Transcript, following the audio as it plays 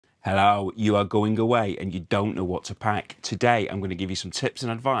Hello, you are going away and you don't know what to pack. Today, I'm going to give you some tips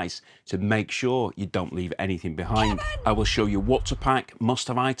and advice to make sure you don't leave anything behind. I will show you what to pack,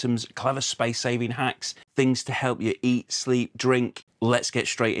 must-have items, clever space-saving hacks, things to help you eat, sleep, drink. Let's get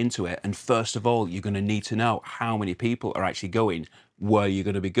straight into it. And first of all, you're going to need to know how many people are actually going, where you're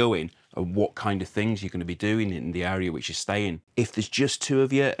going to be going, and what kind of things you're going to be doing in the area which you're staying. If there's just two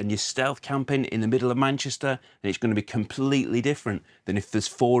of you and you're stealth camping in the middle of Manchester, then it's going to be completely different than if there's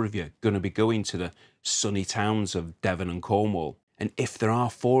four of you going to be going to the sunny towns of Devon and Cornwall. And if there are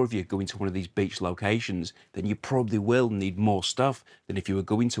four of you going to one of these beach locations, then you probably will need more stuff than if you were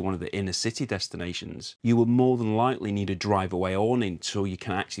going to one of the inner city destinations. You will more than likely need a drive-away awning so you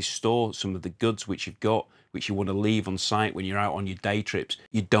can actually store some of the goods which you've got, which you want to leave on site when you're out on your day trips.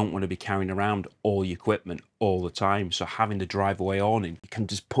 You don't want to be carrying around all your equipment all the time. So having the drive-away awning, you can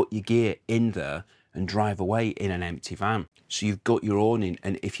just put your gear in there and drive away in an empty van. So you've got your awning,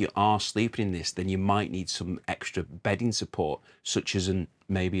 and if you are sleeping in this, then you might need some extra bedding support, such as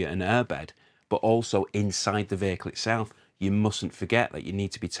maybe an airbed, but also inside the vehicle itself, you mustn't forget that you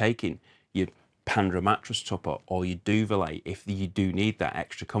need to be taking your Pandra mattress topper or your duvet if you do need that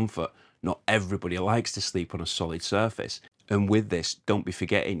extra comfort. Not everybody likes to sleep on a solid surface. And with this, don't be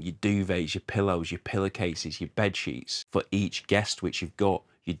forgetting your duvets, your pillows, your pillowcases, your bed sheets for each guest which you've got.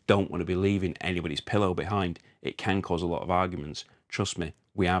 You don't want to be leaving anybody's pillow behind. It can cause a lot of arguments. Trust me,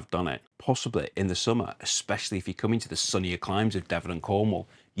 we have done it. Possibly in the summer, especially if you're coming to the sunnier climes of Devon and Cornwall,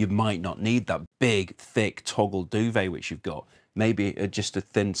 you might not need that big, thick toggle duvet which you've got. Maybe just a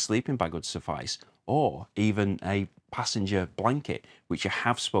thin sleeping bag would suffice, or even a passenger blanket, which I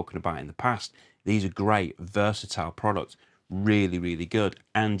have spoken about in the past. These are great, versatile products, really, really good,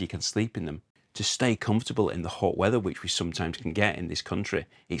 and you can sleep in them. To stay comfortable in the hot weather, which we sometimes can get in this country,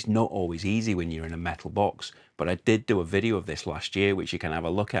 it's not always easy when you're in a metal box. But I did do a video of this last year, which you can have a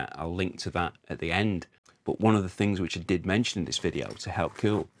look at. I'll link to that at the end. But one of the things which I did mention in this video to help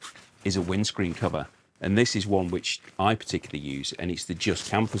cool is a windscreen cover. And this is one which I particularly use, and it's the Just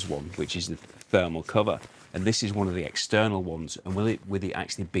Campers one, which is the thermal cover. And this is one of the external ones, and with it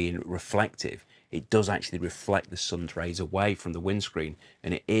actually being reflective, it does actually reflect the sun's rays away from the windscreen,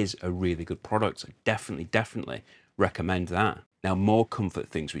 and it is a really good product. I definitely recommend that. Now, more comfort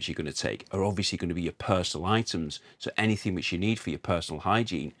things which you're going to take are obviously going to be your personal items. So anything which you need for your personal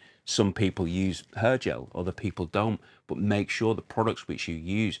hygiene. Some people use hair gel, other people don't, but make sure the products which you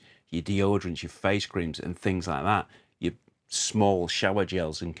use, your deodorants, your face creams and things like that, your small shower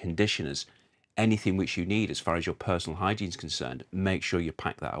gels and conditioners, anything which you need as far as your personal hygiene is concerned, make sure you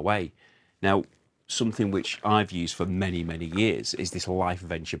pack that away. Now, something which I've used for many, many years is this Life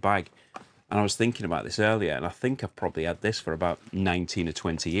Venture bag. And I was thinking about this earlier, and I think I've probably had this for about 19 or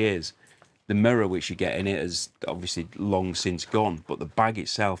 20 years. The mirror which you get in it is obviously long since gone, but the bag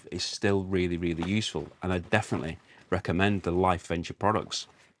itself is still really, really useful. And I definitely recommend the Life Venture products.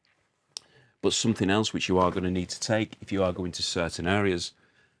 But something else which you are going to need to take if you are going to certain areas,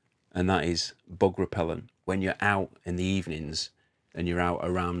 and that is bug repellent. When you're out in the evenings and you're out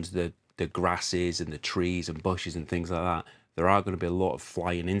around the grasses and the trees and bushes and things like that, there are going to be a lot of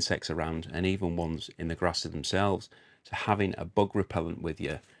flying insects around, and even ones in the grasses themselves. So having a bug repellent with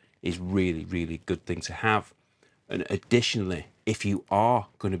you is really, really good thing to have. And additionally, if you are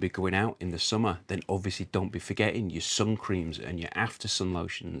going to be going out in the summer, then obviously don't be forgetting your sun creams and your after sun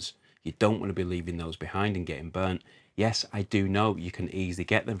lotions. You don't want to be leaving those behind and getting burnt. Yes, I do know you can easily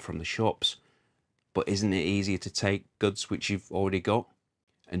get them from the shops, but isn't it easier to take goods which you've already got?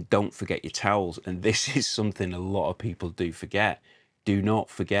 And don't forget your towels. And this is something a lot of people do forget. Do not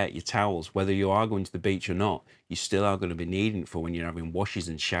forget your towels. Whether you are going to the beach or not, you still are going to be needing it for when you're having washes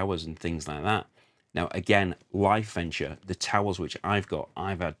and showers and things like that. Now, again, Life Venture, the towels which I've got,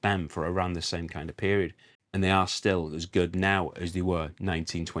 I've had them for around the same kind of period. And they are still as good now as they were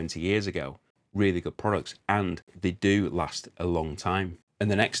 19, 20 years ago. Really good products, and they do last a long time.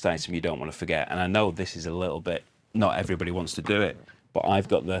 And the next item you don't want to forget, and I know this is a little bit, not everybody wants to do it, but I've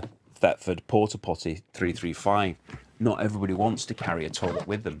got the Thetford Porta Potty 335. Not everybody wants to carry a toilet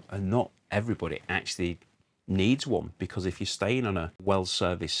with them, and not everybody actually needs one, because if you're staying on a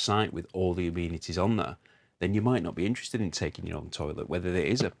well-serviced site with all the amenities on there, then you might not be interested in taking your own toilet, whether there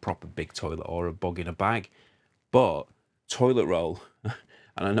is a proper big toilet or a bug in a bag. But toilet roll,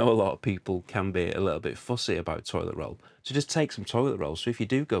 and I know a lot of people can be a little bit fussy about toilet roll, so just take some toilet roll. So if you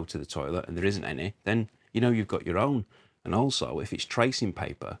do go to the toilet and there isn't any, then you know you've got your own. And also, if it's tracing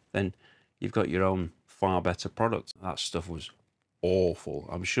paper, then you've got your own far better product. That stuff was awful.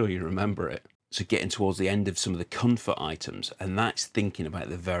 I'm sure you remember it. So getting towards the end of some of the comfort items, and that's thinking about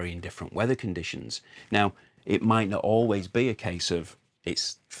the varying different weather conditions. Now, it might not always be a case of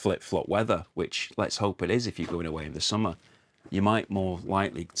it's flip-flop weather, which let's hope it is if you're going away in the summer. You might more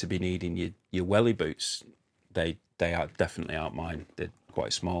likely to be needing your welly boots. They are definitely aren't mine. They're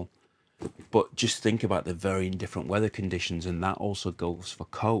quite small. But just think about the varying different weather conditions, and that also goes for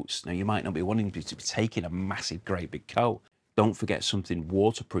coats. Now, you might not be wanting to be taking a massive, great big coat. Don't forget something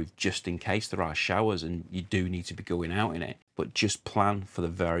waterproof just in case there are showers and you do need to be going out in it. But just plan for the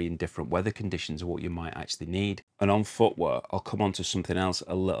varying different weather conditions of what you might actually need. And on footwear, I'll come on to something else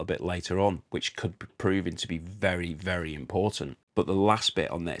a little bit later on, which could be proven to be very, very important. But the last bit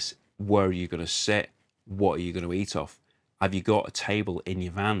on this, where are you going to sit? What are you going to eat off? Have you got a table in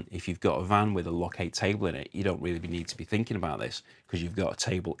your van? If you've got a van with a locate table in it, you don't really need to be thinking about this because you've got a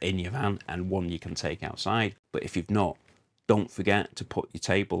table in your van and one you can take outside. But if you've not, don't forget to put your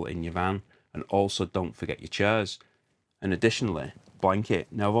table in your van, and also don't forget your chairs. And additionally, blanket.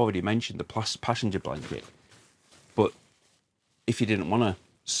 Now, I've already mentioned the passenger blanket, but if you didn't want to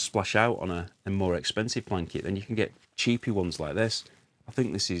splash out on a more expensive blanket, then you can get cheapy ones like this. I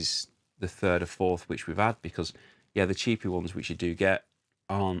think this is the third or fourth which we've had, because yeah, the cheapy ones which you do get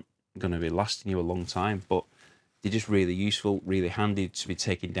aren't going to be lasting you a long time, but they're just really useful, really handy to be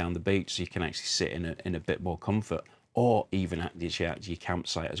taking down the beach, so you can actually sit in a bit more comfort, or even at your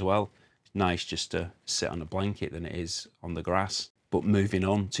campsite as well. It's nice just to sit on a blanket than it is on the grass. But moving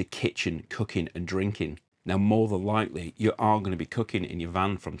on to kitchen, cooking and drinking. Now, more than likely, you are going to be cooking in your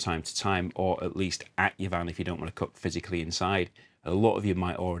van from time to time, or at least at your van if you don't want to cook physically inside. A lot of you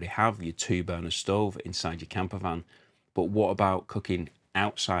might already have your 2-burner stove inside your camper van. But what about cooking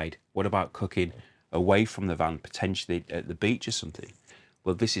outside? What about cooking away from the van, potentially at the beach or something?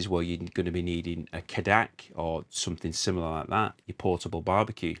 Well, this is where you're going to be needing a Kadak or something similar like that, your portable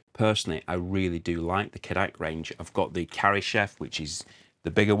barbecue. Personally, I really do like the Kadak range. I've got the Carry Chef, which is the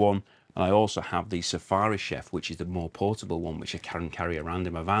bigger one, and I also have the Safari Chef, which is the more portable one, which I can carry around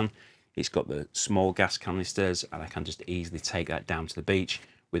in my van. It's got the small gas canisters, and I can just easily take that down to the beach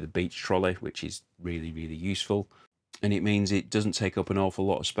with a beach trolley, which is really, really useful. And it means it doesn't take up an awful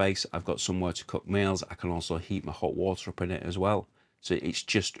lot of space. I've got somewhere to cook meals. I can also heat my hot water up in it as well. So it's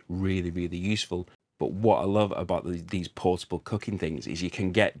just really, really useful. But what I love about these portable cooking things is you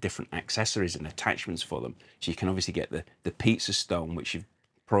can get different accessories and attachments for them. So you can obviously get the pizza stone, which you've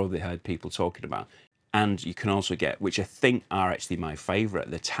probably heard people talking about. And you can also get, which I think are actually my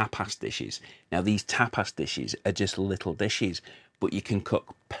favourite, the tapas dishes. Now, these tapas dishes are just little dishes, but you can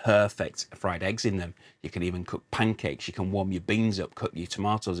cook perfect fried eggs in them. You can even cook pancakes. You can warm your beans up, cook your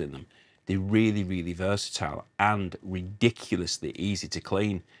tomatoes in them. They're really, really versatile and ridiculously easy to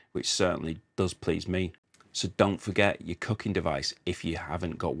clean, which certainly does please me. So don't forget your cooking device if you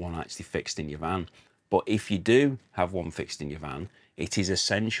haven't got one actually fixed in your van. But if you do have one fixed in your van, it is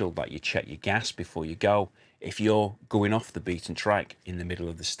essential that you check your gas before you go. If you're going off the beaten track in the middle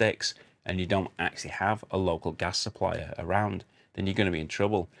of the sticks and you don't actually have a local gas supplier around, then you're going to be in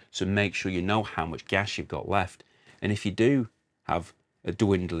trouble. So make sure you know how much gas you've got left. And if you do have a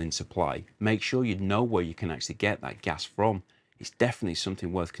dwindling supply, make sure you know where you can actually get that gas from. It's definitely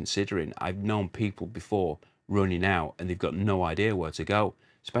something worth considering. I've known people before running out and they've got no idea where to go,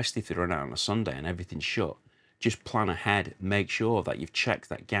 especially if they run out on a Sunday and everything's shut. Just plan ahead, make sure that you've checked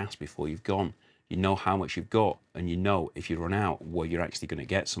that gas before you've gone. You know how much you've got, and you know if you run out where you're actually going to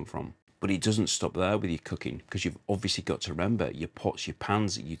get some from. But it doesn't stop there with your cooking, because you've obviously got to remember your pots, your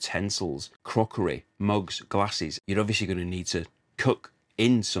pans, utensils, crockery, mugs, glasses. You're obviously going to need to cook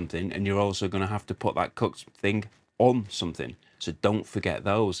in something, and you're also going to have to put that cooked thing on something. So don't forget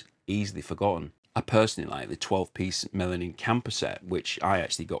those, easily forgotten. I personally like the 12-piece melanin camper set, which I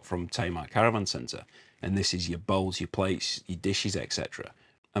actually got from Tamar Caravan Centre. And this is your bowls, your plates, your dishes, etc.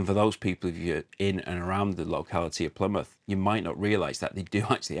 And for those people, if you're in and around the locality of Plymouth, you might not realise that they do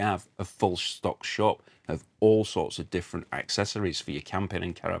actually have a full stock shop of all sorts of different accessories for your camping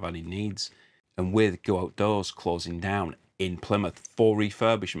and caravanning needs. And with Go Outdoors closing down in Plymouth for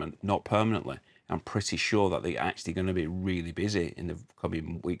refurbishment, not permanently, I'm pretty sure that they're actually going to be really busy in the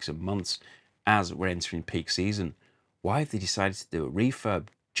coming weeks and months as we're entering peak season. Why have they decided to do a refurb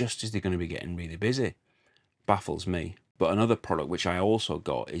just as they're going to be getting really busy? Baffles me. But another product which I also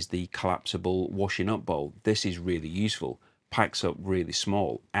got is the collapsible washing up bowl. This is really useful, packs up really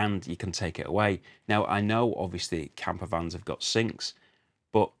small, and you can take it away. Now, I know obviously camper vans have got sinks,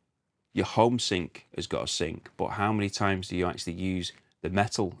 but your home sink has got a sink, but how many times do you actually use the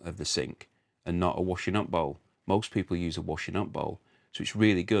metal of the sink and not a washing up bowl? Most people use a washing up bowl. So it's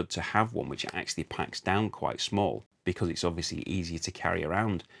really good to have one which actually packs down quite small, because it's obviously easier to carry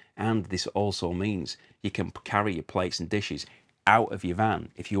around. And this also means you can carry your plates and dishes out of your van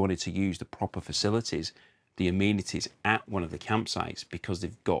if you wanted to use the proper facilities. the amenities at one of the campsites, because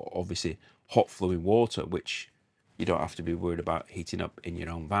they've got obviously hot flowing water, which you don't have to be worried about heating up in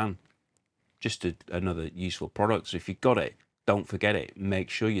your own van. Just another useful product. So if you've got it, don't forget it. Make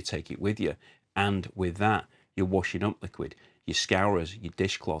sure you take it with you. And with that, your washing up liquid, your scourers, your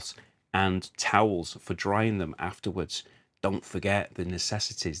dishcloths, and towels for drying them afterwards. Don't forget the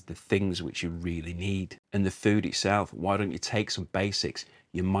necessities, the things which you really need. And the food itself, why don't you take some basics?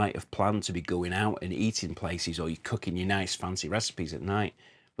 You might have planned to be going out and eating places, or you're cooking your nice fancy recipes at night,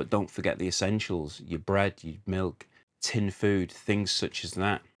 but don't forget the essentials, your bread, your milk, tin food, things such as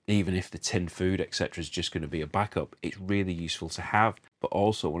that. Even if the tin food, etc., is just going to be a backup, it's really useful to have. But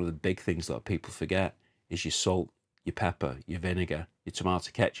also, one of the big things that people forget is your salt, your pepper, your vinegar, your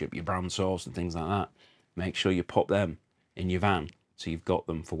tomato ketchup, your brown sauce, and things like that. Make sure you pop them in your van so you've got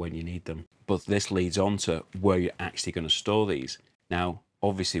them for when you need them. But this leads on to where you're actually going to store these. Now,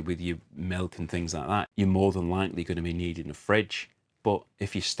 obviously, with your milk and things like that, you're more than likely going to be needing a fridge. But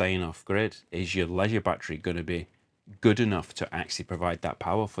if you're staying off grid, is your leisure battery going to be good enough to actually provide that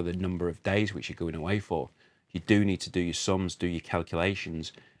power for the number of days which you're going away for? You do need to do your sums, do your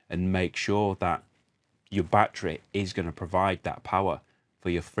calculations, and make sure that your battery is going to provide that power for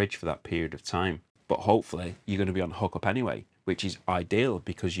your fridge for that period of time. But hopefully you're going to be on hookup anyway, which is ideal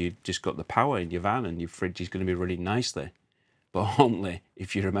because you've just got the power in your van and your fridge is going to be running nicely. But only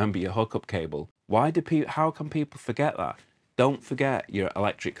if you remember your hookup cable. How can people forget that? Don't forget your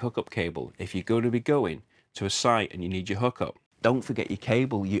electric hookup cable. If you're going to be going to a site and you need your hookup, don't forget your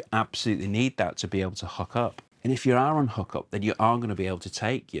cable. You absolutely need that to be able to hook up. And if you are on hookup, then you are going to be able to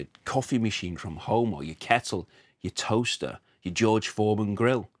take your coffee machine from home, or your kettle, your toaster, your George Foreman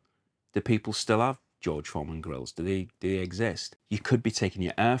grill. Do people still have George Foreman grills? Do they exist? You could be taking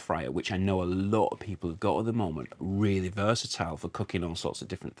your air fryer, which I know a lot of people have got at the moment, really versatile for cooking all sorts of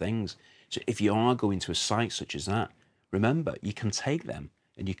different things. So if you are going to a site such as that, remember, you can take them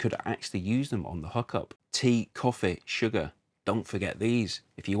and you could actually use them on the hookup. Tea, coffee, sugar, don't forget these.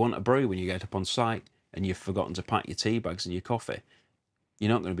 If you want a brew when you get up on site and you've forgotten to pack your tea bags and your coffee, you're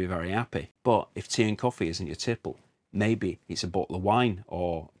not going to be very happy. But if tea and coffee isn't your tipple, maybe it's a bottle of wine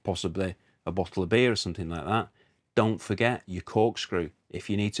or possibly a bottle of beer or something like that. Don't forget your corkscrew. If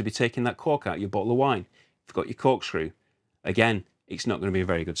you need to be taking that cork out of your bottle of wine, you've got your corkscrew. Again, it's not going to be a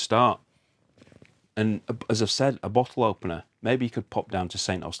very good start. And as I've said, a bottle opener. Maybe you could pop down to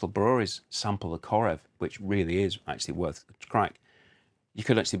St Austell Brewery's, sample the Korev, which really is actually worth a crack. You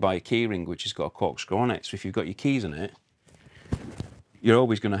could actually buy a key ring which has got a corkscrew on it. So if you've got your keys in it, you're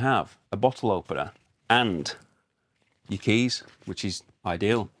always going to have a bottle opener and your keys, which is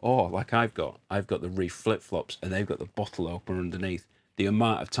ideal. Or like I've got the Reef flip-flops and they've got the bottle opener underneath. The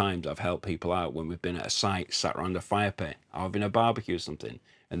amount of times I've helped people out when we've been at a site, sat around a fire pit, having a barbecue or something,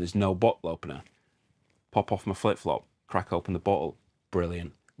 and there's no bottle opener. Pop off my flip-flop, crack open the bottle.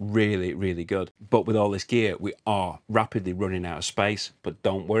 Brilliant. Really, really good. But with all this gear, we are rapidly running out of space. But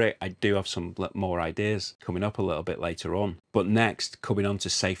don't worry, I do have some more ideas coming up a little bit later on. But next, coming on to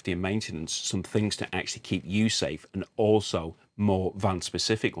safety and maintenance, some things to actually keep you safe, and also more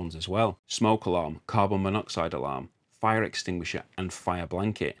van-specific ones as well. Smoke alarm, carbon monoxide alarm, fire extinguisher, and fire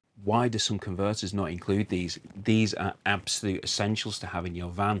blanket. Why do some converters not include these? These are absolute essentials to have in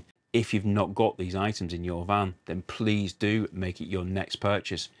your van. If you've not got these items in your van, then please do make it your next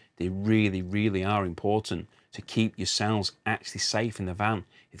purchase. They really, really are important to keep yourselves actually safe in the van.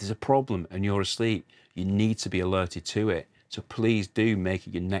 If there's a problem and you're asleep, you need to be alerted to it. So please do make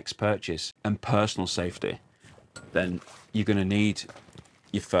it your next purchase. And personal safety, then you're going to need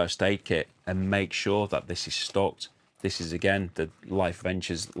your first aid kit, and make sure that this is stocked. This is, again, the Life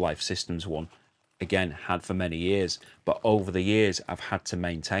Ventures Life Systems one. Again, had for many years, but over the years I've had to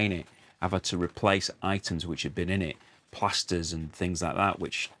maintain it. I've had to replace items which have been in it, plasters and things like that,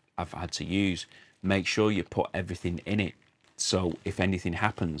 which I've had to use. Make sure you put everything in it, so if anything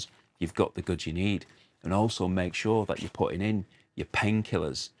happens, you've got the goods you need. And also make sure that you're putting in your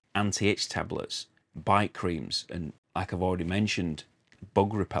painkillers, anti-itch tablets, bite creams, and like I've already mentioned,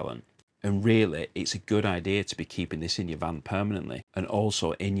 bug repellent. And really, it's a good idea to be keeping this in your van permanently. And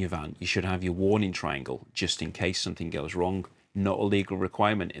also in your van, you should have your warning triangle just in case something goes wrong. Not a legal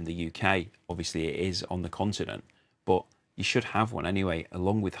requirement in the UK. Obviously, it is on the continent, but you should have one anyway,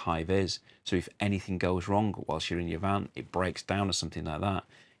 along with high vis. So if anything goes wrong whilst you're in your van, it breaks down or something like that,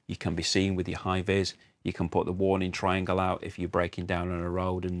 you can be seen with your high vis. You can put the warning triangle out if you're breaking down on a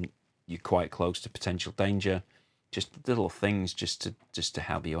road and you're quite close to potential danger. Just little things just to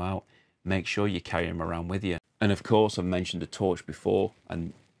help you out. Make sure you carry them around with you. And of course, I've mentioned the torch before,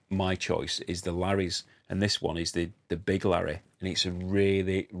 and my choice is the Larry's, and this one is the Big Larry, and it's a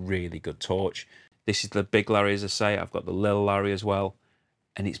really, really good torch. This is the big Larry, as I say. I've got the little Larry as well,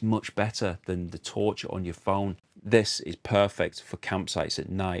 and it's much better than the torch on your phone. This is perfect for campsites at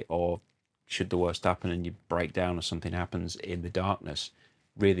night, or should the worst happen and you break down or something happens in the darkness.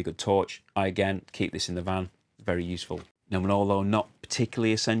 Really good torch. I again keep this in the van, very useful. Now, and although not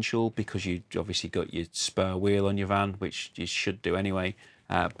particularly essential because you obviously got your spare wheel on your van, which you should do anyway,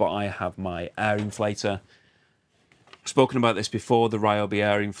 but I have my air inflator. I've spoken about this before, the Ryobi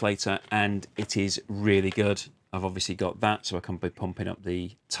air inflator, and it is really good. I've obviously got that so I can be pumping up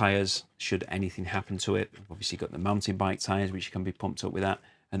the tyres should anything happen to it. I've obviously got the mountain bike tyres which can be pumped up with that,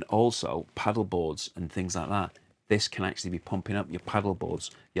 and also paddle boards and things like that. This can actually be pumping up your paddle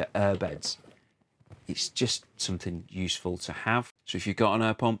boards, your air beds. It's just something useful to have. So if you've got an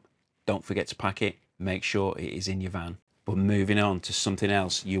air pump, don't forget to pack it. Make sure it is in your van. But moving on to something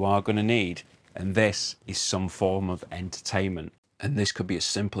else you are going to need, and this is some form of entertainment. And this could be as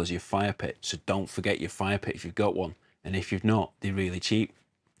simple as your fire pit. So don't forget your fire pit if you've got one. And if you've not, they're really cheap.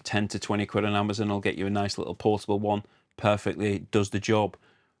 10 to 20 quid on Amazon will get you a nice little portable one. Perfectly does the job.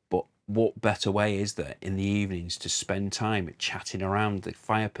 But what better way is there in the evenings to spend time chatting around the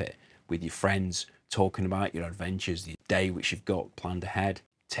fire pit with your friends, talking about your adventures, the day which you've got planned ahead.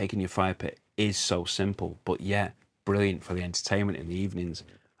 Taking your fire pit is so simple, but yeah, brilliant for the entertainment in the evenings.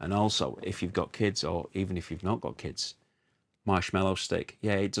 And also, if you've got kids, or even if you've not got kids, marshmallow stick.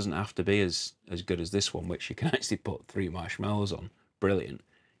 Yeah, it doesn't have to be as good as this one, which you can actually put 3 marshmallows on. Brilliant.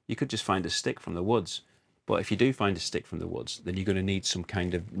 You could just find a stick from the woods. But if you do find a stick from the woods, then you're going to need some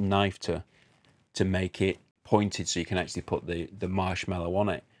kind of knife to make it pointed so you can actually put the marshmallow on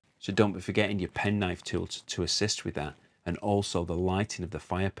it. So don't be forgetting your penknife tool to assist with that, and also the lighting of the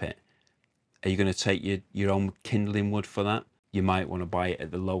fire pit. Are you going to take your own kindling wood for that? You might want to buy it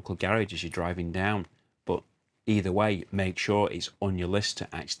at the local garage as you're driving down, but either way, make sure it's on your list to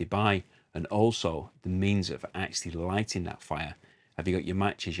actually buy, and also the means of actually lighting that fire. Have you got your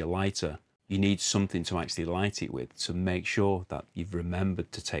matches, your lighter? You need something to actually light it with, so make sure that you've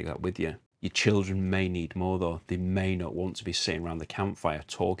remembered to take that with you. Your children may need more though. They may not want to be sitting around the campfire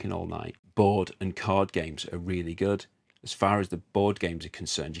talking all night. Board and card games are really good. As far as the board games are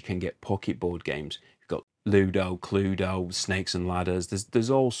concerned, you can get pocket board games. You've got Ludo, Cluedo, Snakes and Ladders.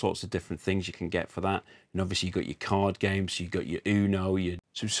 There's all sorts of different things you can get for that. And obviously you've got your card games, you've got your Uno,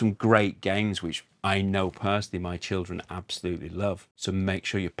 some great games which I know personally my children absolutely love. So make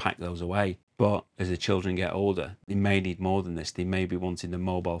sure you pack those away. But as the children get older, they may need more than this. They may be wanting the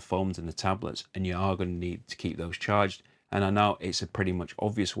mobile phones and the tablets, and you are going to need to keep those charged. And I know it's a pretty much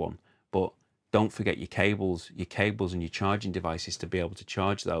obvious one, but don't forget your cables and your charging devices to be able to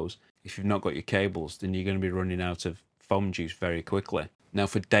charge those. If you've not got your cables, then you're going to be running out of phone juice very quickly. Now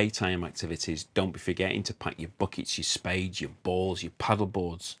for daytime activities, don't be forgetting to pack your buckets, your spades, your balls, your paddle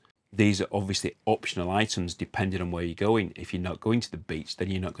boards. These are obviously optional items depending on where you're going. If you're not going to the beach,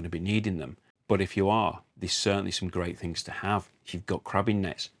 then you're not going to be needing them. But if you are, there's certainly some great things to have. If you've got crabbing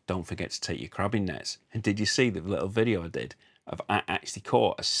nets, don't forget to take your crabbing nets. And did you see the little video I did of I actually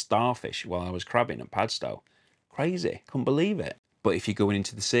caught a starfish while I was crabbing at Padstow? Crazy, couldn't believe it. But if you're going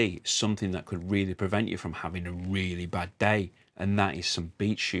into the sea, something that could really prevent you from having a really bad day, and that is some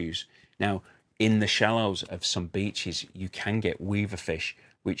beach shoes. Now, in the shallows of some beaches, you can get weaver fish,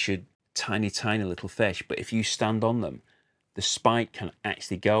 which are tiny, tiny little fish. But if you stand on them, the spike can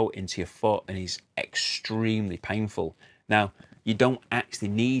actually go into your foot and is extremely painful. Now, you don't actually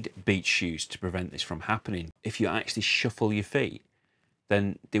need beach shoes to prevent this from happening. If you actually shuffle your feet,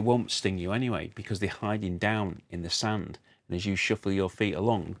 then they won't sting you anyway because they're hiding down in the sand. And as you shuffle your feet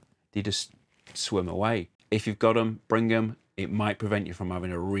along, they just swim away. If you've got them, bring them. It might prevent you from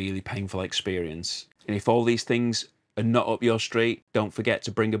having a really painful experience. And if all these things are not up your street, don't forget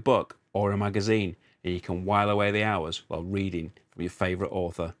to bring a book or a magazine, and you can while away the hours while reading from your favourite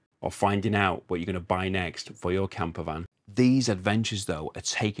author or finding out what you're going to buy next for your camper van. These adventures though are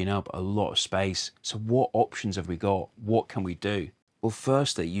taking up a lot of space. So what options have we got? What can we do? Well,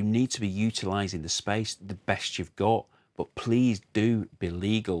 firstly, you need to be utilising the space the best you've got, but please do be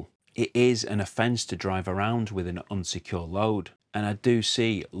legal. It is an offence to drive around with an unsecure load. And I do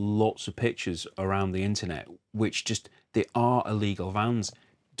see lots of pictures around the internet which they are illegal vans.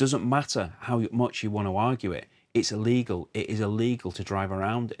 Doesn't matter how much you want to argue it, it's illegal. It is illegal to drive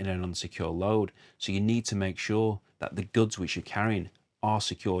around in an unsecure load. So you need to make sure that the goods which you're carrying are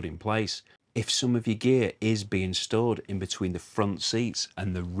secured in place. If some of your gear is being stored in between the front seats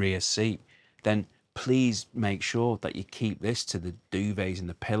and the rear seat, then please make sure that you keep this to the duvets and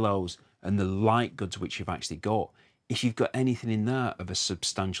the pillows and the light goods which you've actually got. If you've got anything in there of a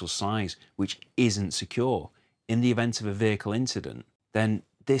substantial size which isn't secure, in the event of a vehicle incident, then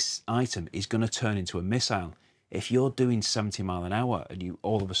this item is going to turn into a missile. If you're doing 70 miles an hour and you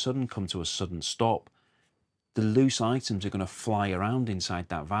all of a sudden come to a sudden stop, the loose items are going to fly around inside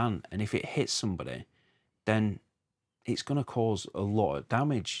that van. And if it hits somebody, then it's going to cause a lot of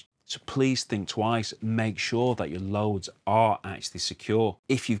damage. So please think twice, make sure that your loads are actually secure.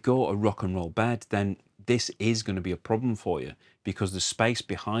 If you've got a rock and roll bed, then this is going to be a problem for you because the space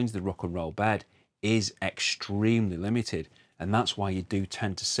behind the rock and roll bed is extremely limited. And that's why you do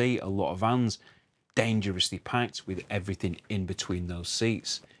tend to see a lot of vans dangerously packed with everything in between those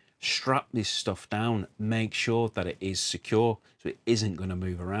seats. Strap this stuff down, make sure that it is secure so it isn't going to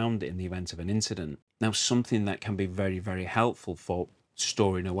move around in the event of an incident. Now, something that can be very, very helpful for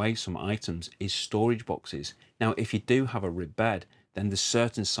storing away some items is storage boxes. Now, if you do have a rib bed, then there's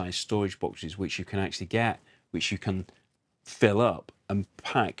certain size storage boxes which you can actually get, which you can fill up and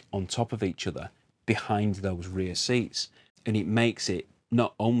pack on top of each other behind those rear seats. And it makes it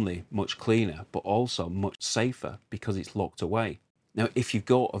not only much cleaner, but also much safer because it's locked away. Now, if you've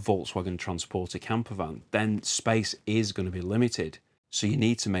got a Volkswagen Transporter campervan, then space is going to be limited. So you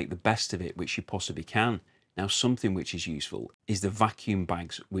need to make the best of it, which you possibly can. Now, something which is useful is the vacuum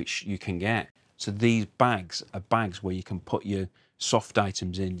bags, which you can get. So these bags are bags where you can put your soft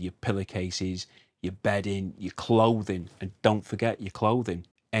items in, your pillowcases, your bedding, your clothing, and don't forget your clothing.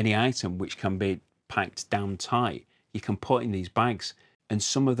 Any item which can be packed down tight, you can put in these bags. And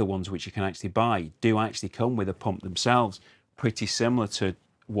some of the ones which you can actually buy do actually come with a pump themselves, pretty similar to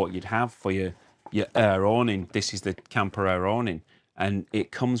what you'd have for your air awning. This is the camper air awning, and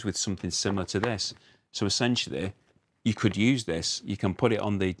it comes with something similar to this. So essentially, you could use this, you can put it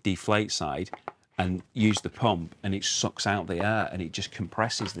on the deflate side and use the pump, and it sucks out the air and it just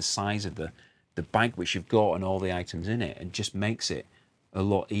compresses the size of the bag which you've got and all the items in it, and just makes it a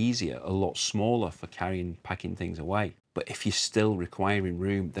lot easier, a lot smaller for carrying, packing things away. But if you're still requiring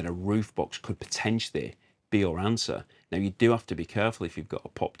room, then a roof box could potentially be your answer. Now, you do have to be careful if you've got a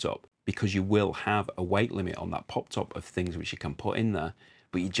pop top, because you will have a weight limit on that pop top of things which you can put in there,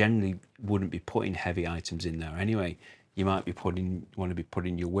 but you generally wouldn't be putting heavy items in there anyway. You might be want to be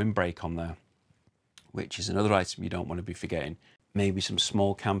putting your windbreak on there, which is another item you don't want to be forgetting. Maybe some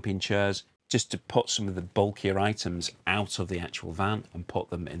small camping chairs, just to put some of the bulkier items out of the actual van and put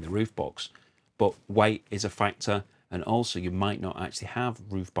them in the roof box. But weight is a factor, and also you might not actually have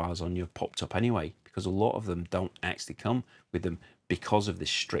roof bars on your pop top anyway, because a lot of them don't actually come with them because of this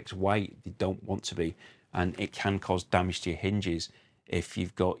strict weight. They don't want to be, and it can cause damage to your hinges if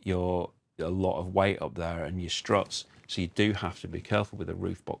you've got a lot of weight up there and your struts. So you do have to be careful with a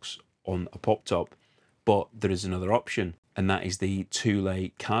roof box on a pop top. But there is another option, and that is the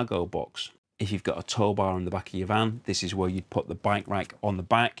 2-lay cargo box. If you've got a tow bar on the back of your van, this is where you'd put the bike rack on the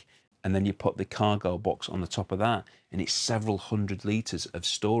back, and then you put the cargo box on the top of that, and it's several hundred litres of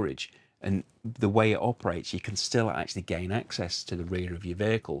storage. And the way it operates, you can still actually gain access to the rear of your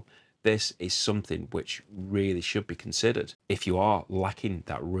vehicle. This is something which really should be considered if you are lacking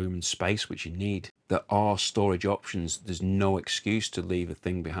that room and space which you need. There are storage options. There's no excuse to leave a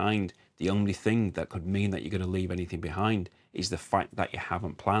thing behind. The only thing that could mean that you're going to leave anything behind is the fact that you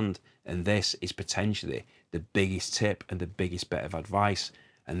haven't planned. And this is potentially the biggest tip and the biggest bit of advice,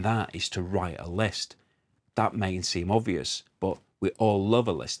 and that is to write a list. That may seem obvious, but we all love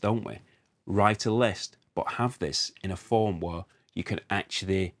a list, don't we? Write a list, but have this in a form where you can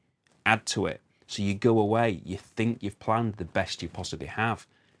actually add to it. So you go away, you think you've planned the best you possibly have.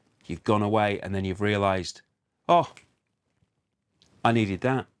 You've gone away and then you've realised, oh, I needed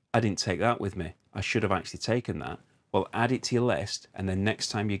that. I didn't take that with me. I should have actually taken that. Well, add it to your list, and then next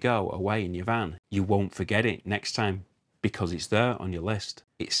time you go away in your van, you won't forget it next time because it's there on your list.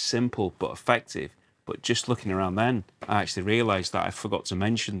 It's simple but effective. But just looking around then, I actually realised that I forgot to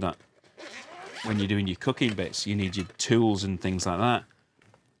mention that when you're doing your cooking bits, you need your tools and things like that.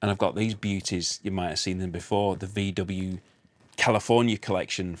 And I've got these beauties, you might have seen them before, the VW California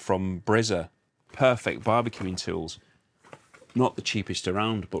collection from Brizza. Perfect barbecuing tools. Not the cheapest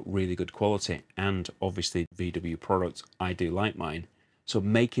around, but really good quality. And obviously VW products, I do like mine. So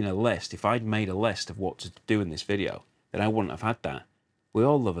making a list, if I'd made a list of what to do in this video, then I wouldn't have had that. We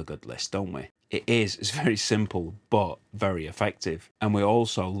all love a good list, don't we? It's very simple, but very effective. And we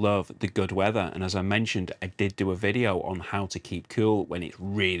also love the good weather. And as I mentioned, I did do a video on how to keep cool when it's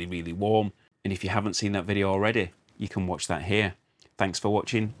really, really warm. And if you haven't seen that video already, you can watch that here. Thanks for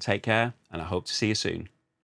watching, take care, and I hope to see you soon.